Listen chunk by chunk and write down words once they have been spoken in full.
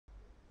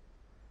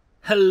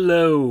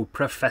Hello,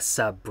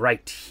 Professor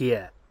Bright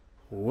here.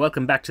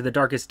 Welcome back to the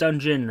Darkest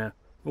Dungeon,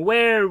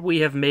 where we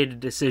have made a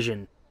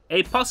decision.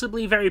 A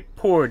possibly very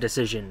poor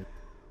decision.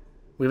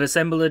 We've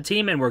assembled a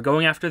team and we're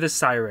going after the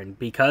Siren,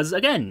 because,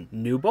 again,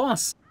 new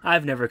boss.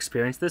 I've never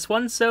experienced this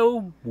one,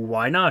 so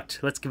why not?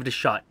 Let's give it a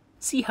shot.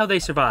 See how they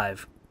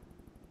survive.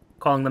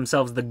 Calling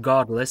themselves the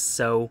Godless,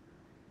 so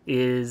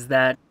is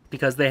that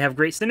because they have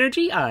great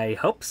synergy? I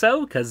hope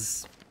so,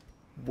 because,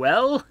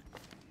 well,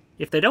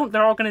 if they don't,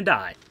 they're all gonna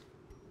die.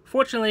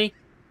 Fortunately,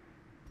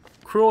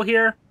 Cruel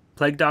here,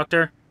 Plague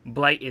Doctor,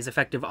 Blight is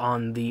effective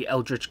on the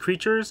Eldritch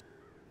creatures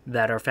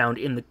that are found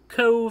in the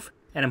cove,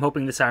 and I'm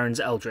hoping the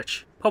Siren's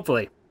Eldritch.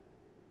 Hopefully.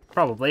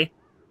 Probably.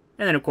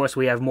 And then, of course,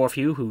 we have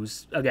Morphew,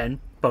 who's, again,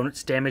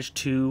 bonus damage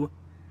to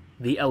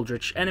the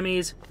Eldritch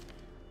enemies.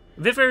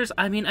 Vivers,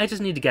 I mean, I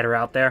just need to get her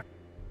out there.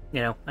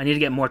 You know, I need to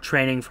get more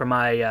training for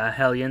my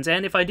Hellions,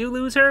 and if I do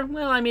lose her,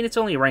 well, I mean, it's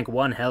only rank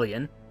 1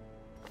 Hellion.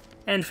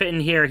 And Fitton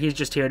here, he's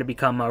just here to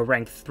become a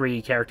rank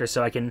 3 character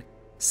so I can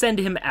send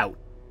him out.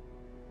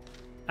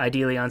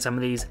 Ideally on some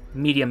of these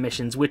medium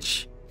missions,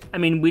 which, I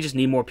mean, we just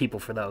need more people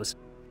for those.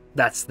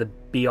 That's the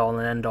be-all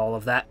and end-all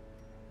of that.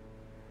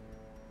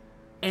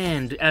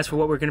 And as for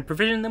what we're going to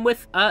provision them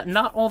with,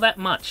 not all that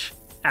much,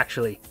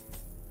 actually.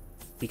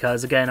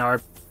 Because, again,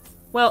 our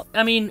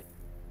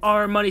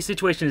money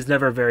situation is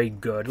never very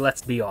good,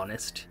 let's be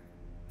honest.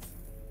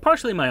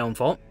 Partially my own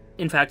fault.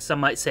 In fact,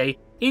 some might say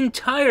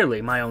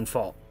entirely my own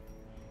fault.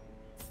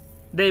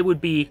 They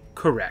would be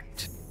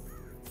correct,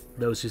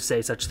 those who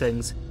say such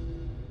things.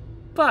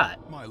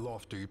 But my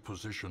lofty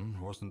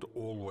position wasn't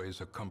always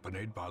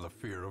accompanied by the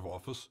fear of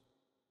office.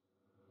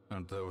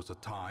 And there was a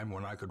time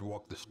when I could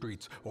walk the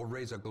streets or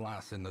raise a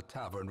glass in the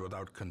tavern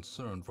without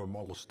concern for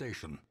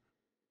molestation.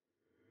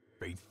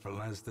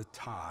 Faithful as the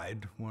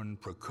tide, one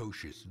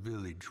precocious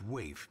village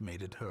waif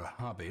made it her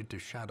hobby to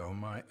shadow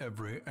my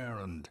every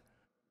errand.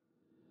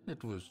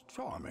 It was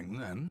charming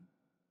then,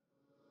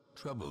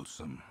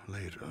 troublesome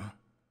later.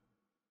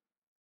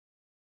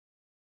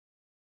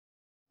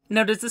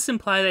 Now, does this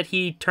imply that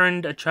he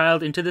turned a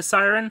child into the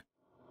Siren?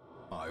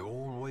 I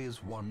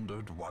always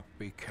wondered what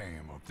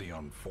became of the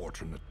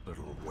unfortunate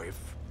little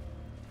waif.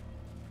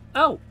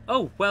 Oh,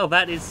 well,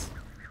 that is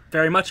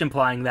very much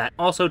implying that.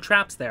 Also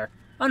traps there.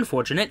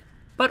 Unfortunate,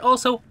 but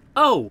also,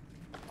 oh,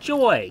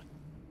 joy.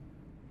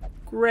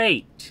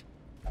 Great.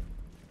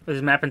 There's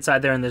a map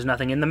inside there and there's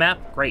nothing in the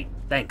map? Great,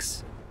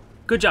 thanks.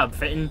 Good job,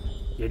 Fitton.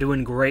 You're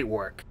doing great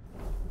work.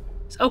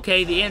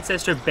 Okay, the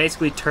Ancestor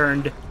basically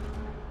turned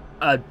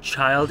a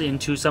child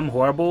into some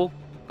horrible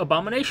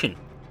abomination.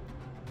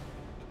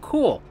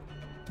 Cool.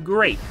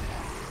 Great.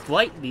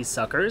 Blight these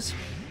suckers.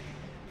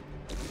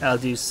 I'll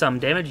do some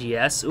damage,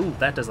 yes. Ooh,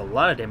 that does a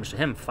lot of damage to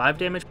him. 5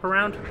 damage per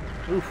round?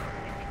 Oof.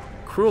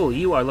 Cruel,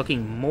 you are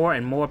looking more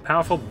and more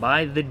powerful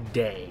by the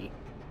day.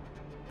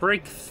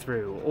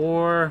 Breakthrough,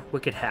 or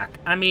Wicked Hack.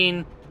 I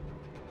mean,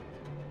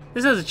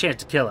 this has a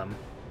chance to kill him.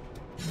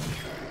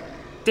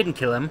 Didn't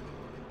kill him,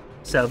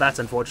 so that's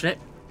unfortunate.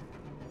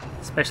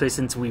 Especially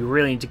since we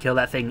really need to kill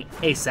that thing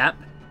ASAP.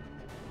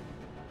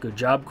 Good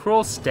job,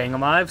 Cruel. Staying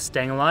alive,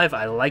 staying alive.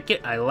 I like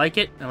it, I like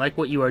it. I like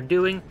what you are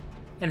doing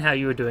and how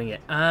you are doing it.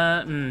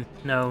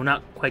 No,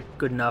 not quite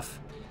good enough.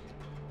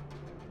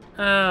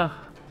 That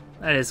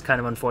is kind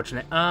of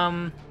unfortunate.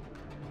 I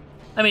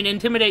mean,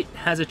 Intimidate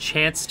has a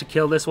chance to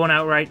kill this one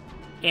outright,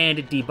 and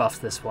it debuffs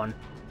this one.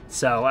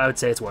 So I would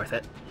say it's worth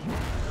it.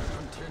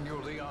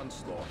 Continue the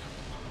onslaught.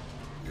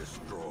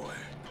 Destroy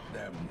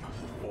them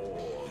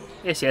all.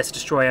 Yes,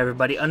 destroy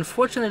everybody.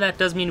 Unfortunately, that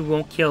does mean we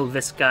won't kill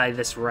this guy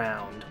this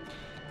round.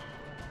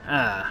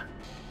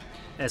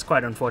 That's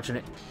quite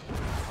unfortunate.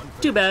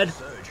 Too bad.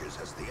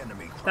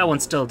 That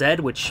one's still dead,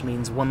 which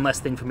means one less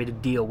thing for me to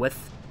deal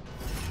with.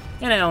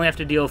 And I only have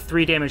to deal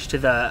 3 damage to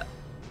the...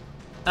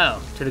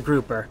 oh, to the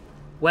grouper.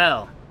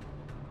 Well,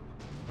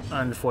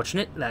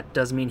 unfortunate. That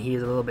does mean he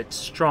is a little bit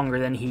stronger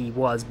than he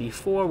was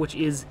before, which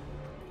is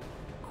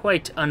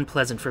quite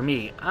unpleasant for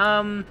me.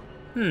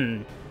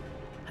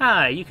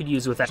 Hi, you could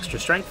use with extra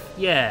strength.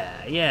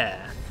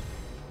 Yeah.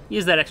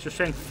 Use that extra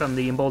strength from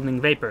the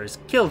emboldening vapors.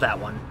 Kill that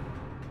one.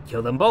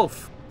 Kill them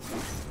both.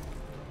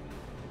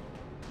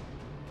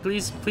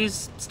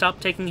 Please stop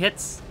taking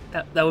hits.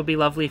 That would be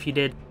lovely if you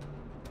did.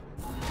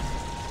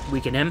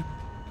 Weaken him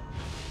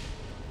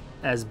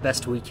as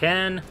best we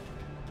can.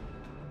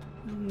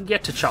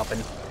 Get to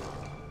chopping.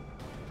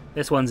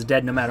 This one's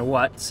dead no matter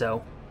what,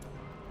 so...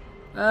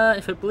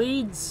 if it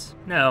bleeds...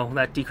 no,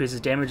 that decreases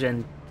damage,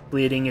 and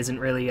bleeding isn't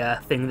really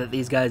a thing that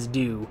these guys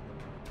do.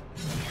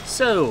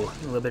 So,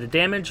 a little bit of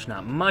damage,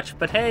 not much,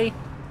 but hey,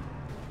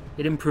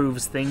 it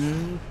improves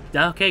things.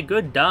 Okay,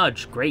 good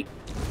dodge, great.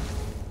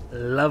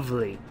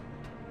 Lovely.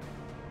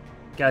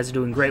 Guys are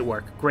doing great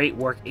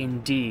work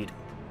indeed.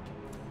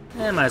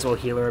 And might as well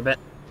heal her a bit.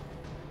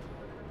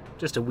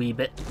 Just a wee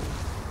bit.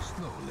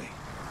 Slowly.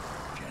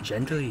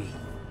 Gently.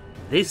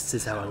 This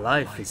is how a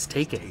life is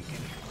taken.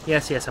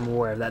 Yes, I'm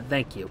aware of that,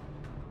 thank you.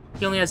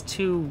 He only has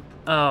 2...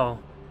 oh.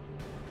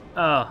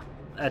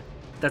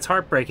 That's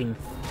heartbreaking.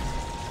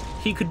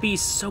 He could be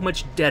so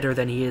much deader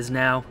than he is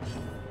now.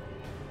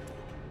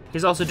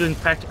 He's also doing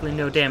practically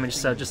no damage,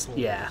 so just,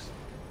 yeah.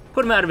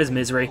 Put him out of his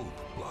misery.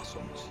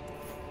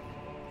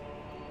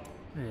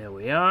 There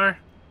we are.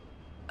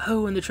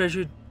 Oh, and the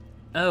treasure...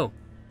 Oh.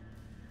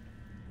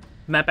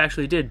 Map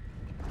actually did,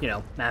 you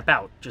know, map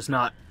out. Just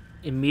not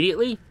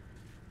immediately.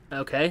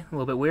 Okay, a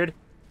little bit weird.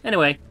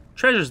 Anyway,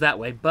 treasure's that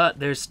way, but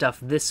there's stuff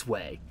this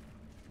way.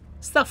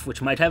 Stuff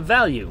which might have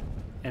value.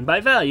 And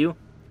by value,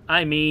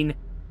 I mean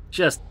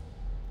just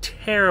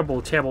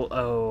terrible,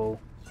 terrible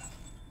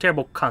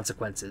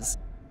consequences.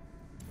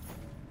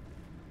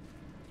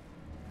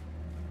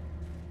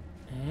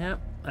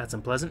 Yep, that's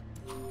unpleasant.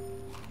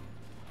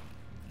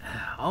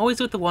 Always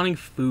with the wanting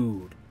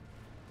food.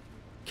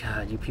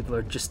 God, you people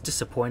are just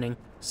disappointing.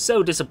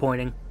 So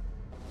disappointing.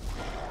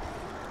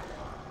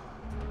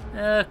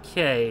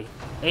 Okay,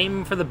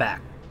 aim for the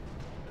back.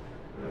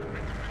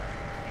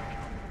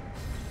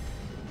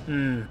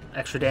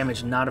 Extra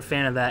damage, not a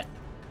fan of that.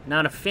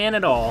 Not a fan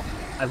at all,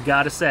 I've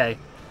got to say.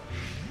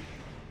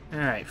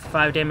 Alright,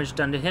 5 damage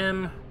done to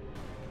him.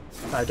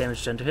 5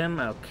 damage done to him,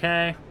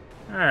 okay.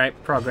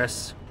 Alright,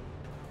 progress.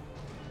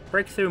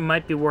 Breakthrough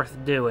might be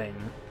worth doing.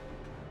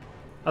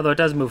 Although it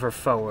does move her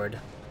forward.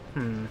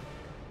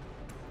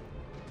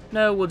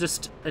 No, we'll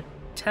just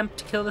attempt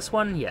to kill this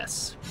one?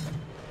 Yes.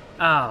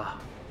 Ah,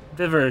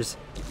 Vivers.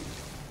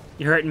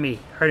 You're hurting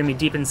me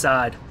deep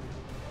inside.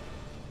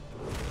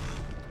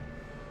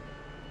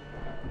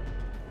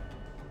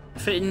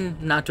 Fitting,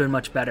 not doing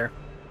much better.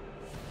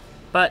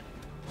 But,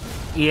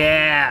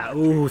 yeah,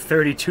 ooh,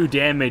 32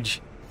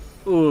 damage.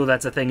 Ooh,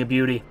 that's a thing of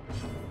beauty.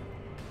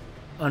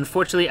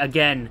 Unfortunately,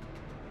 again,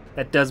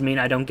 that does mean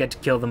I don't get to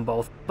kill them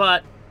both,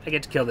 but I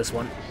get to kill this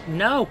one.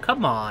 No,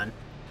 come on.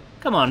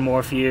 Come on,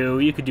 Morphew,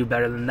 you could do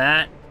better than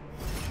that.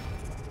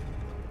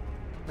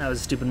 That was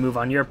a stupid move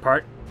on your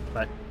part,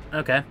 but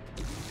okay.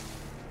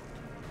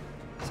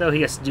 So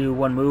he has to do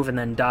one move and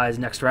then dies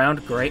next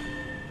round. Great.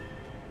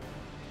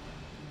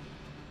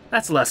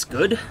 That's less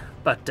good,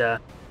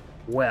 but,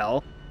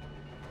 well,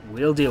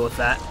 we'll deal with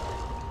that.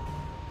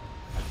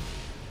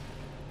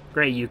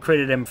 Great, you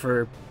critted him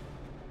for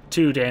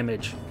 2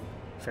 damage.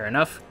 Fair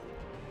enough.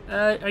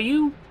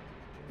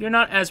 You're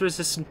not as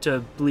resistant to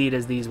bleed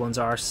as these ones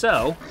are,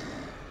 so...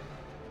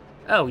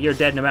 Oh, you're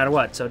dead no matter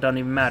what, so it doesn't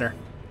even matter.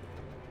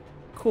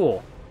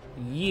 Cool.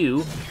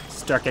 You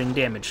start getting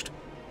damaged.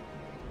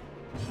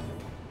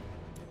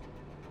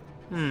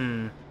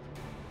 No,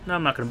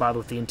 I'm not gonna bother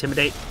with the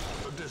Intimidate.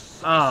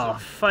 Oh,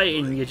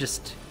 fighting, you're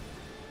just...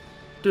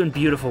 doing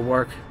beautiful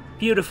work.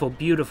 Beautiful,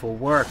 beautiful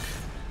work.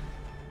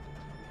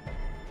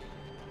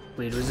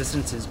 Bleed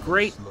resistance is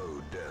great.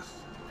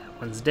 That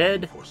one's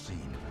dead.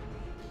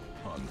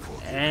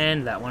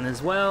 And that one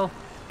as well.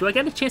 Do I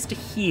get a chance to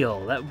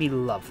heal? That would be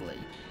lovely.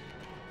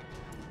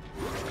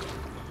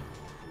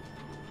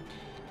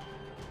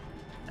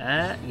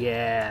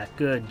 Yeah,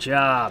 good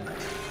job.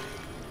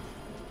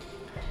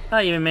 Oh,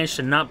 you even managed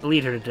to not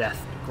bleed her to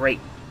death. Great.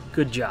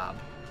 Good job.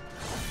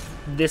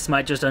 This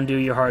might just undo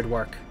your hard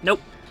work.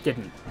 Nope,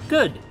 didn't.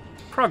 Good.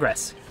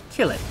 Progress.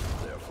 Kill it.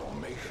 Their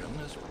formation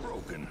is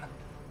broken.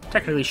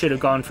 Technically should have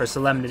gone for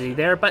Solemnity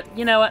there, but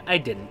you know what? I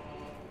didn't.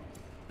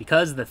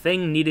 Because the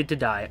thing needed to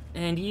die.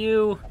 And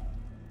you...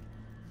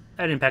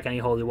 I didn't pack any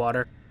holy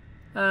water.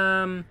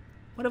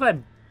 What if I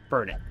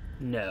burn it?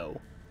 No.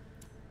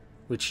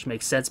 Which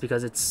makes sense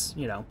because it's,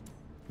 you know,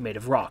 made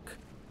of rock.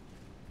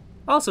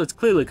 Also, it's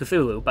clearly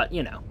Cthulhu, but,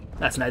 you know,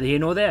 that's neither here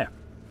nor there.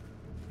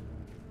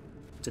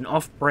 It's an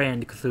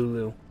off-brand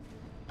Cthulhu.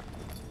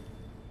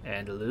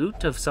 And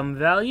loot of some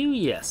value?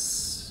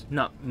 Yes.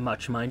 Not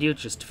much, mind you,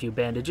 just a few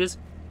bandages.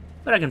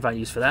 But I can find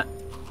use for that.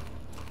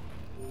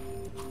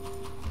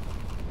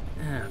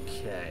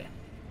 Okay.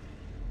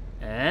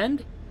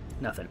 And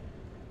nothing.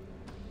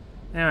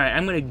 Alright,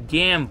 I'm gonna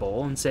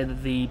gamble and say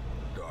that the...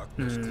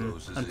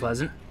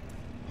 unpleasant.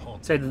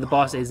 Say that the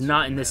boss is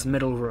not in this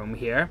middle room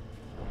here,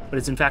 but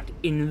is in fact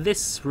in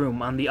this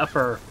room on the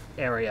upper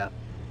area.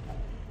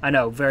 I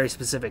know, very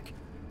specific,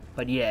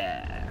 but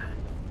yeah.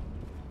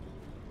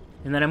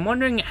 And then I'm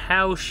wondering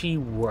how she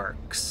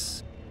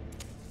works.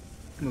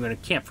 We're gonna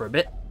camp for a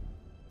bit.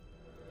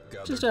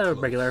 Just a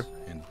regular,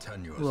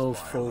 little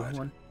full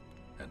one.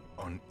 An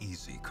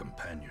uneasy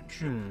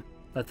companionship.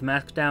 Let the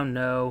mask down,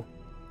 no.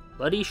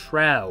 Bloody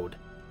Shroud.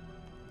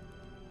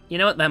 You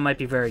know what, that might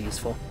be very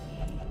useful.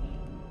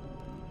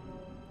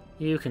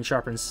 You can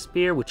sharpen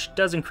spear, which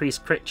does increase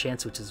crit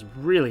chance, which is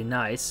really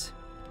nice.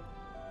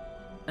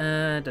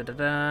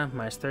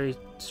 Minus 30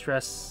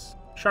 stress.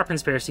 Sharpen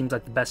spear seems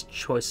like the best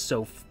choice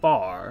so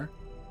far.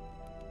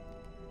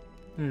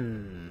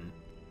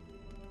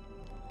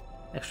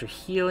 Extra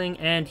healing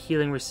and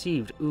healing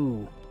received.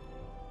 Ooh.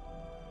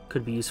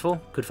 Could be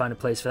useful. Could find a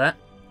place for that.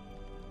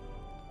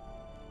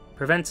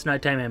 Prevents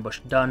nighttime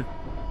ambush. Done.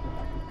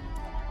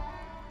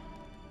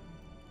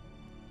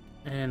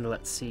 And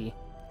let's see.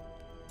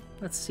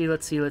 Let's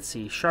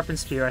see. Sharpen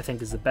spear, I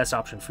think, is the best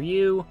option for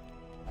you.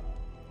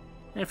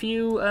 And if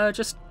you,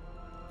 just,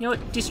 you know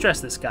what,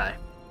 de-stress this guy.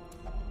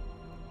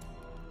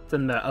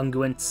 Then the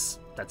unguents,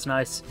 that's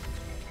nice.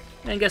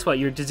 And guess what?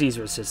 You're disease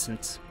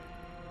resistant.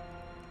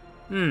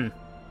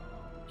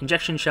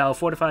 Injection shall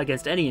fortify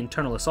against any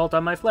internal assault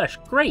on my flesh.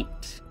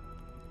 Great!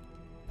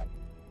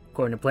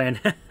 According to plan.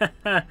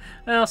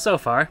 Well, so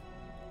far.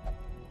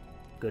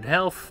 Good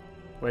health.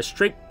 We're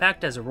straight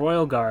packed as a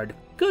royal guard.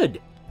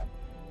 Good!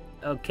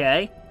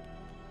 Okay.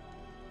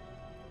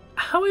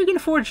 How are you going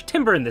to forge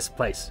timber in this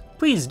place?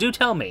 Please, do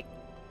tell me.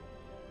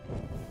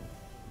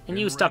 And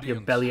you stop your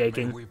belly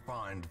aching. We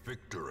find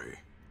victory.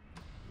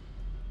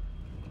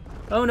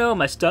 Oh no,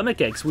 my stomach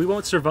aches. We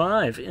won't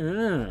survive.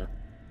 Ugh.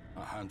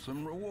 A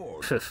handsome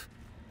reward for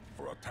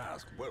a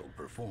task well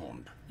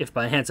performed. If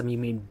by handsome you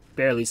mean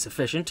barely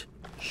sufficient,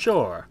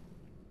 sure.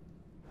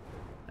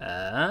 Do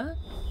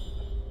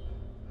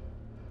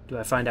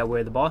I find out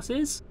where the boss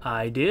is?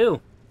 I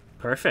do.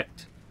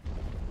 Perfect.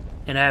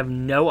 And I have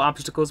no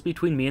obstacles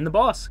between me and the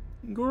boss.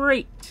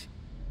 Great.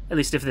 At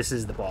least if this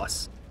is the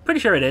boss. Pretty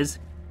sure it is.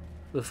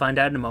 We'll find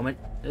out in a moment.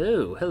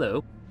 Oh,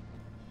 hello.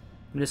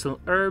 Medicinal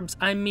herbs,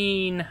 I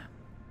mean...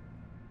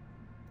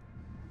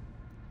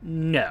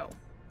 no.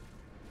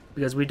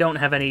 Because we don't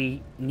have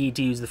any need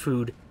to use the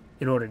food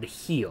in order to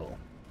heal.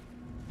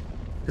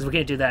 Because we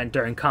can't do that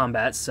during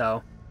combat,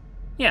 so...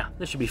 yeah,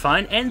 this should be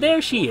fine. And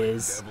there she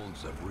is. The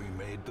devils have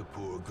remade the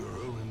poor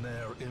girl in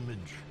their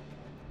image.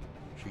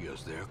 She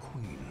is their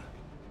queen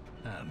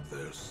and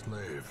their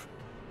slave.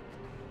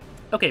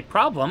 Okay,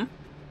 problem.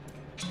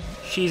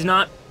 She's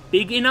not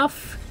big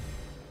enough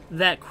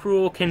that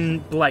Cruel can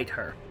blight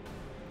her.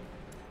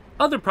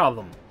 Other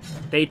problem.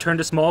 They turned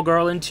a small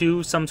girl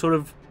into some sort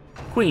of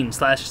queen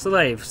slash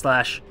slave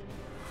slash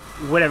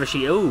whatever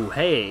she... oh,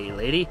 hey,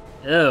 lady.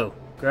 Oh,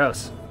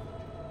 gross.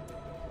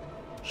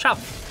 Chop.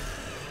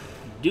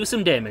 Do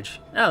some damage.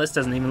 Oh, this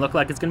doesn't even look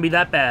like it's gonna be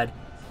that bad.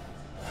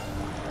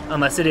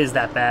 Unless it is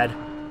that bad.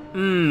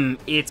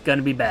 It's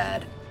gonna be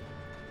bad.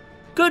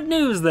 Good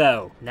news,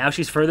 though. Now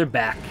she's further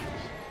back.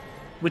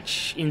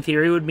 Which, in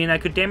theory, would mean I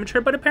could damage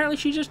her, but apparently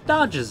she just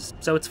dodges,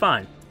 so it's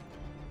fine.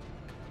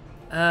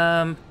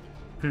 Do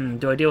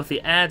I deal with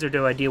the ads or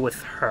do I deal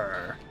with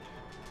her?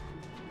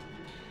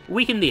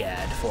 Weaken the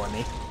ad for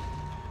me.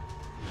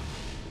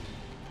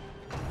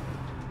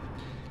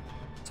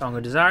 Song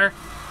of Desire.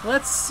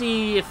 Let's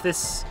see if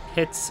this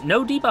hits.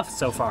 No debuff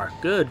so far.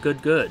 Good,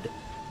 good, good.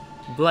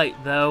 Blight,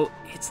 though,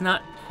 it's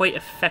not quite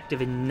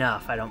effective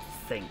enough, I don't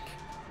think.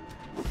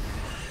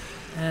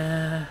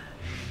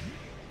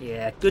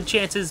 Yeah, good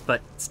chances,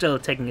 but still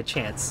taking a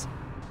chance.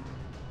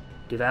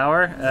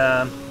 Devour.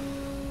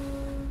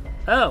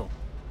 Oh.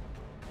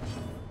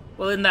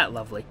 Well, isn't that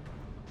lovely?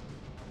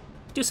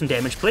 Do some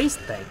damage, please.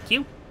 Thank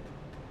you.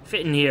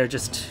 Fit in here,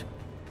 just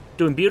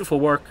doing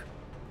beautiful work.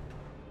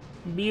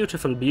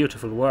 Beautiful,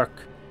 beautiful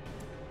work.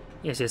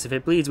 Yes, yes, if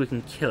it bleeds, we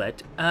can kill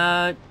it.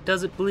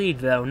 Does it bleed,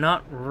 though?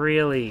 Not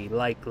really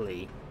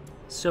likely.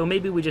 So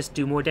maybe we just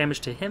do more damage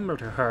to him or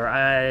to her.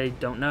 I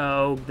don't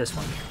know. This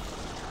one.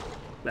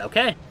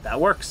 Okay,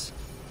 that works.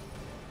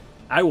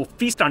 I will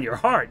feast on your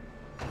heart.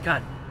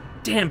 God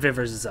damn,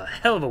 Vivers is a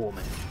hell of a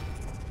woman.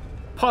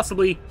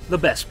 Possibly the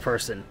best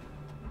person.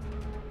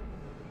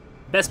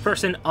 Best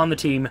person on the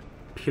team,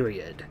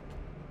 period.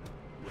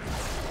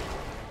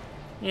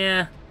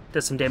 Yeah,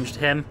 does some damage to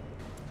him.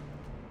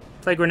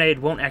 Plague Grenade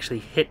won't actually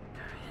hit...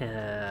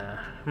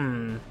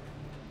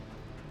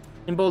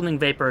 Emboldening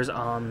Vapors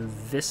on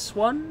this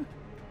one?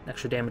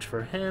 Extra damage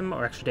for him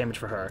or extra damage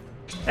for her?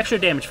 Extra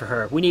damage for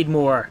her. We need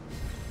more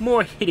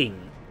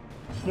hitting.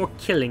 More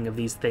killing of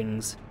these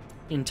things.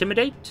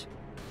 Intimidate?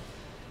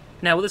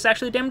 Now, will this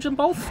actually damage them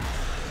both?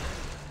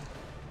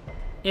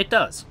 It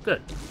does.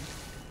 Good.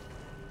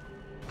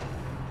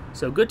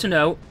 So good to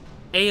know.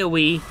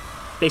 AoE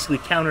basically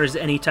counters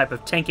any type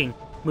of tanking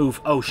move.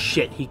 Oh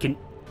shit, she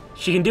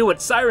can do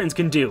what Sirens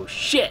can do.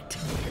 Shit!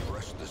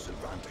 Press this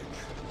advantage.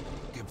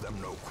 Give them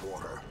no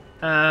quarter.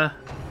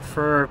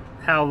 For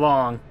how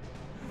long?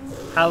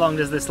 How long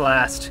does this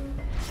last?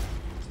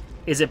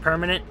 Is it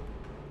permanent?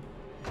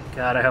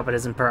 God, I hope it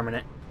isn't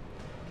permanent.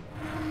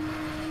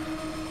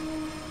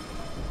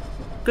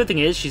 Good thing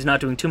is, she's not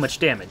doing too much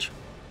damage.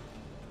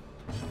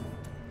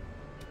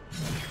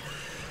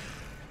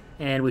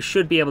 And we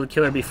should be able to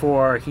kill her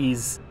before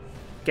he's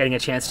getting a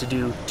chance to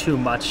do too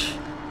much.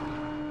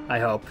 I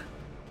hope.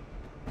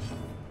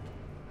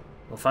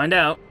 We'll find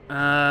out.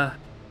 I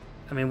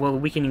mean, will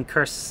Weakening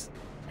Curse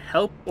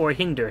help or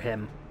hinder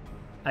him?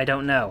 I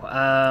don't know.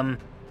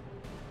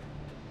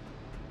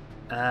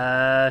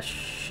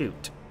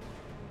 Shoot.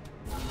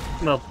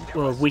 Well,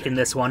 we'll weaken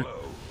this one.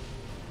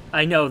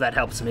 I know that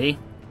helps me.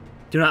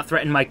 Do not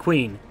threaten my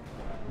queen.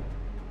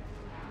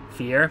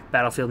 Fear,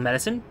 Battlefield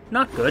Medicine,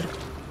 not good.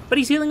 But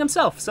he's healing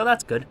himself, so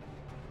that's good.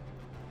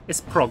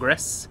 It's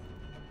progress.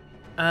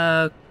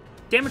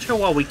 Damage her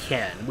while we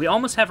can. We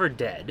almost have her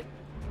dead.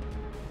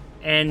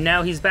 And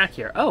now he's back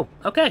here. Oh,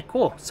 okay,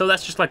 cool. So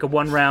that's just like a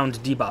one-round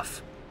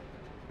debuff.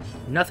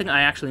 Nothing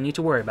I actually need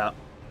to worry about.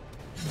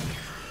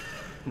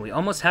 We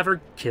almost have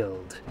her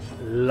killed.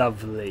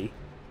 Lovely.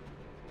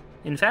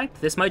 In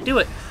fact, this might do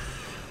it.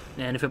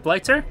 And if it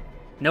blights her?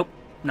 Nope,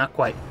 not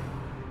quite.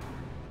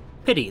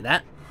 Pity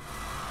that.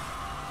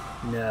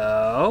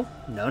 No.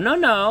 No, no,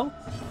 no.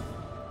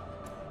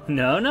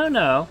 No, no,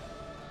 no.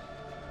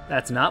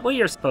 That's not what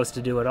you're supposed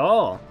to do at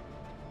all.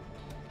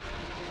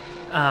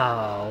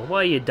 Oh,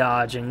 why are you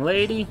dodging,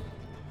 lady?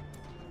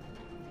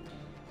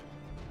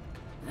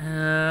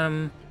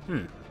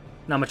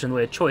 Not much in the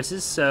way of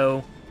choices,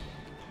 so...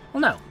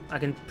 Well, no, I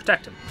can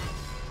protect him.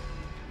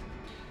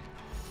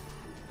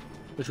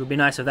 Which would be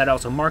nice if that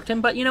also marked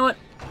him, but you know what?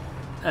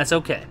 That's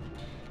okay.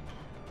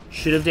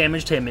 Should have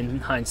damaged him in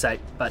hindsight,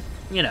 but,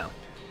 you know.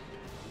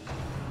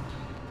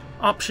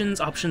 Options,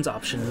 options,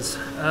 options.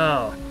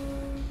 Oh.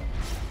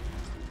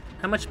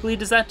 How much bleed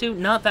does that do?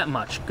 Not that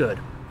much. Good.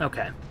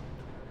 Okay.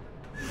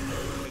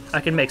 I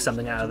can make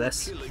something out of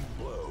this.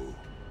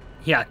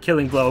 Yeah,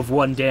 killing blow of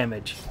 1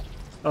 damage.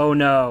 Oh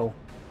no.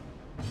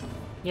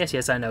 Yes,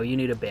 yes, I know. You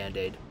need a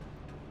band-aid.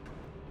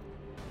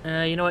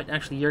 You know what?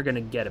 Actually, you're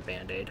gonna get a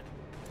band-aid.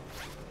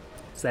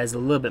 So that is a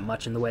little bit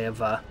much in the way of,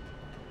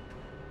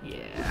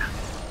 yeah.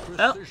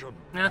 Oh,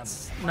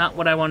 that's not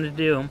what I wanted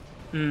to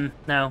do.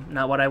 No,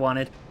 not what I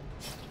wanted.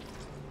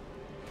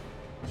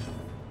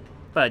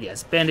 But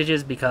yes,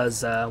 bandages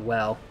because,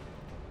 well,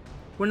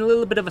 we're in a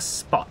little bit of a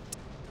spot.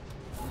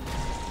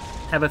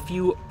 Have a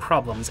few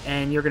problems,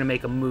 and you're gonna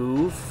make a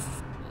move.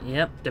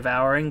 Yep,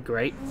 devouring,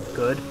 great,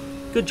 good.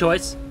 Good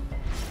choice.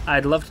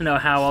 I'd love to know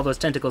how all those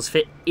tentacles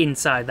fit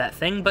inside that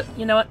thing, but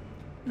you know what?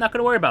 I'm not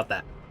gonna worry about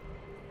that.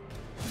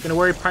 I'm gonna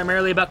worry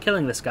primarily about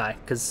killing this guy,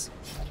 because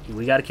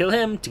we gotta kill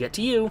him to get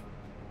to you.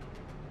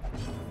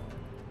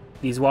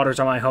 These waters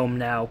are my home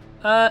now.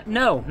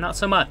 No, not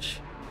so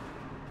much.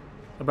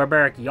 A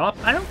barbaric yawp?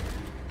 I don't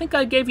think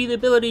I gave you the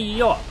ability to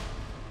yawp.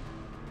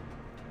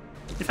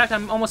 In fact,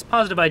 I'm almost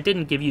positive I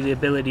didn't give you the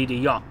ability to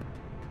yawp.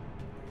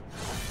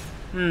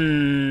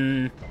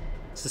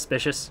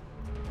 Suspicious.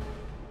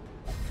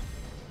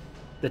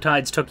 The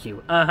tides took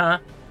you. Uh-huh.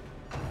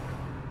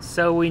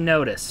 So we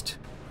noticed.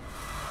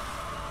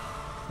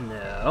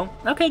 No.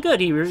 Okay, good.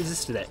 He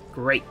resisted it.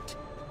 Great.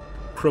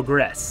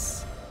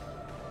 Progress.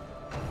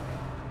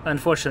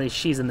 Unfortunately,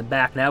 she's in the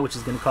back now, which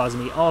is going to cause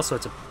me all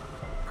sorts of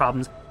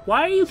problems.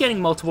 Why are you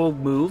getting multiple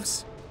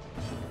moves?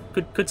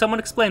 Could someone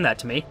explain that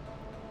to me?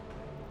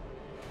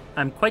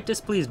 I'm quite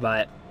displeased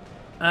by it.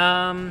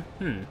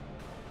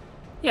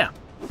 Yeah.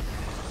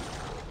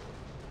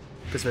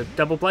 Because if it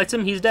double blights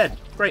him, he's dead.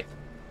 Great.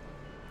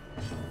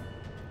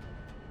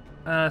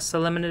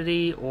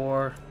 Solemnity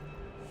or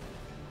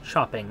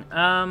shopping.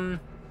 I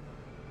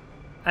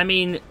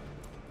mean,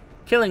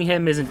 killing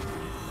him isn't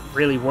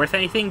really worth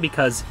anything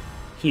because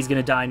he's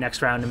gonna die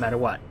next round no matter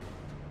what.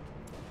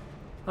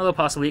 Although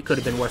possibly it could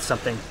have been worth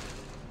something.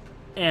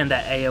 And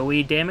that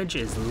AoE damage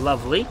is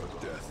lovely.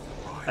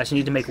 I just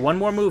need to make one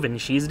more move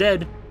and she's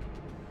dead.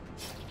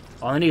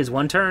 All I need is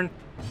one turn.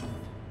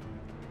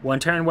 One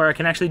turn where I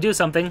can actually do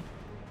something.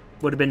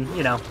 Would have been,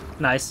 you know,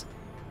 nice.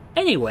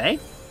 Anyway.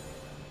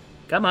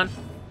 Come on.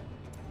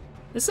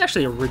 This is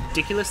actually a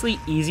ridiculously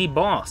easy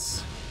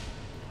boss.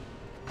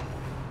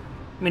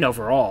 I mean,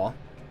 overall.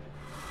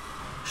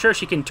 Sure,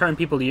 she can turn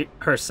people to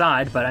her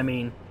side, but I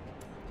mean,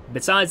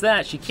 besides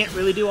that, she can't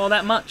really do all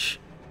that much.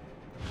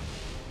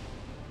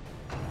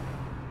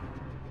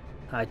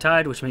 High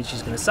Tide, which means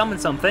she's going to summon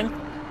something,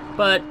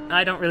 but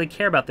I don't really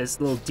care about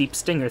this little deep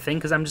stinger thing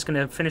because I'm just going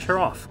to finish her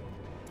off.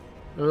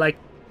 Like,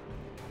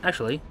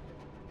 actually,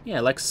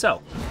 yeah, like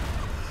so.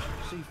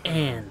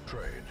 And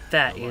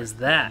that is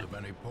that.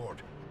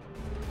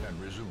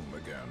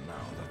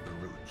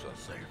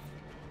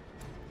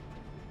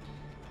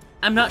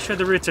 I'm not sure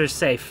the routes are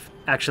safe,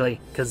 actually,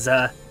 because,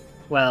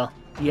 well,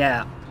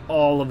 yeah,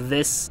 all of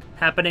this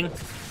happening,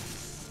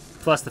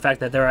 plus the fact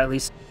that there are at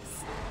least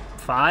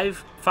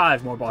five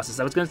more bosses.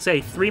 I was going to say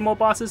 3 more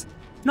bosses.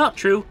 Not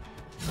true.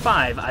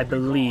 5, I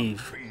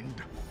believe.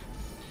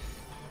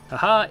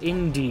 Haha,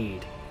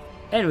 indeed.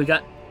 And we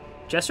got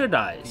Jester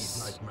dies.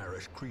 These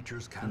nightmarish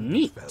creatures can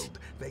Neat. be felled.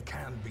 They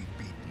can be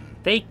beaten.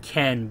 They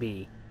can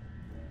be.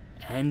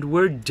 And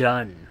we're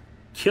done.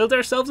 Killed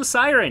ourselves a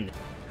Siren,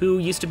 who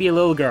used to be a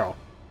little girl.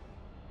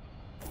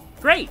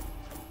 Great!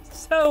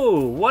 So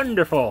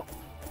wonderful.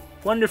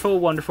 Wonderful,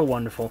 wonderful,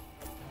 wonderful.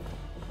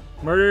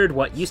 Murdered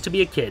what used to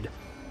be a kid.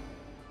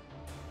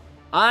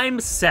 I'm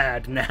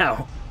sad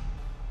now.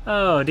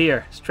 Oh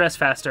dear, stress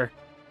faster.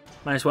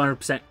 Minus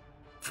 100%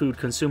 food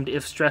consumed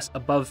if stress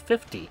above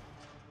 50.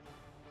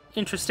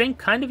 Interesting,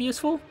 kind of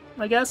useful,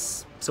 I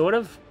guess, sort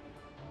of.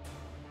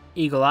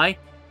 Eagle Eye,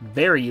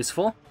 very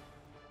useful.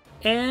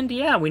 And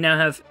yeah, we now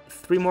have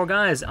 3 more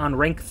guys on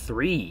rank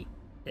 3.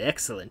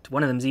 Excellent.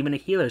 One of them's even a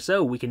healer,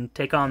 so we can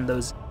take on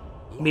those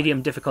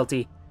medium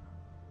difficulty.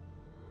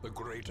 The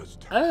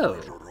greatest Oh.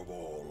 treasure of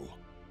all.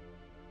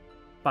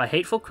 By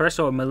hateful curse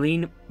or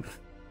malign...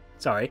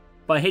 Sorry.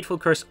 By hateful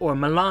curse or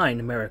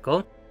malign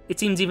miracle, it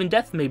seems even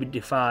death may be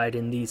defied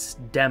in this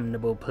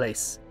damnable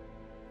place.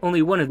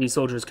 Only one of these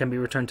soldiers can be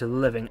returned to the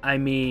living. I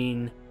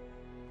mean...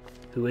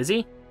 Who is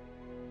he?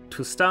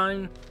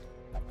 Tustein?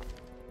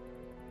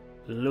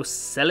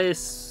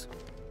 Lucellis?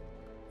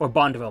 Or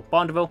Bondeville?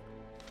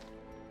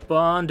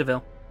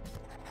 Bondeville.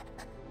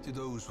 To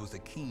those with a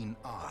keen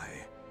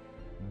eye,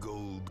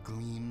 Gold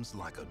gleams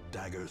like a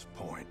dagger's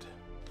point.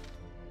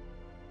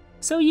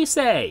 So you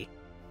say.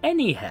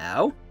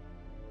 Anyhow.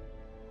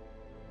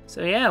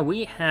 So yeah,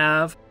 we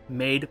have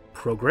made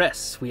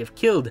progress. We have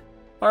killed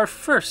our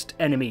first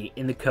enemy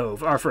in the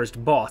cove. Our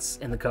first boss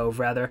in the cove,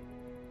 rather.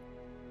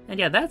 And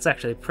yeah, that's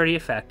actually a pretty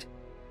effect.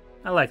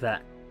 I like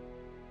that.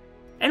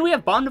 And we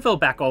have Bonneville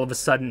back all of a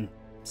sudden.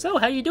 So,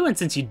 how you doing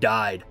since you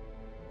died?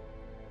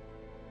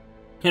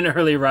 An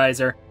early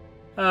riser.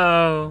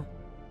 Oh.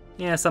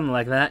 Yeah, something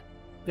like that.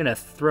 I'm gonna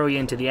throw you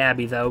into the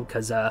Abbey, though,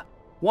 because,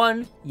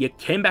 one, you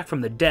came back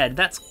from the dead.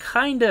 That's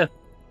kinda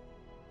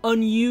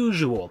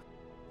unusual.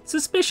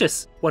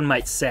 Suspicious, one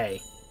might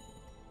say.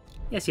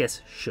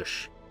 Yes,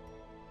 shush.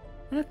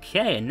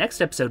 Okay,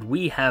 next episode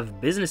we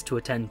have business to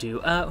attend to.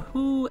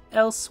 Who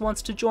else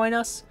wants to join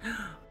us?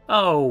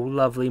 Oh,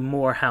 lovely,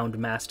 more Hound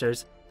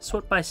Masters.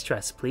 Sort by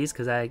stress, please,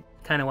 because I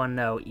kind of want to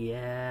know.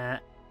 Yeah.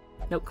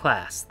 No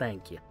class,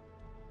 thank you.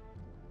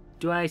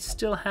 Do I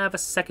still have a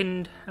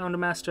second Hound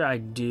Master? I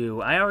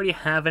do. I already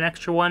have an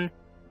extra one.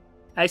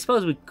 I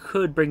suppose we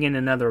could bring in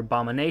another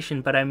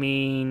Abomination, but I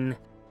mean...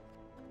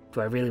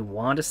 do I really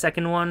want a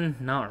second one?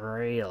 Not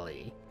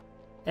really.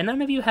 And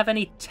none of you have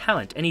any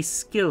talent, any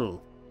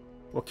skill,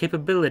 or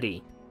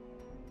capability.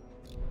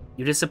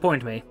 You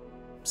disappoint me.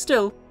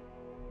 Still,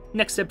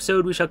 next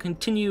episode we shall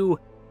continue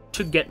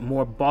to get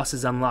more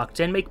bosses unlocked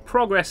and make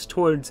progress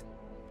towards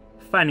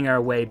finding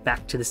our way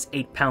back to this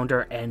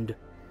 8-pounder and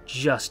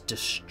just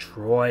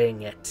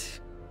destroying it.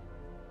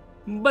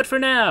 But for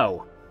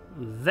now,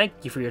 thank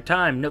you for your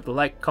time. Note the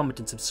like, comment,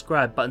 and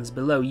subscribe buttons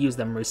below. Use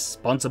them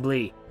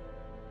responsibly.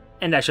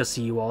 And I shall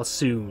see you all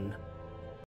soon.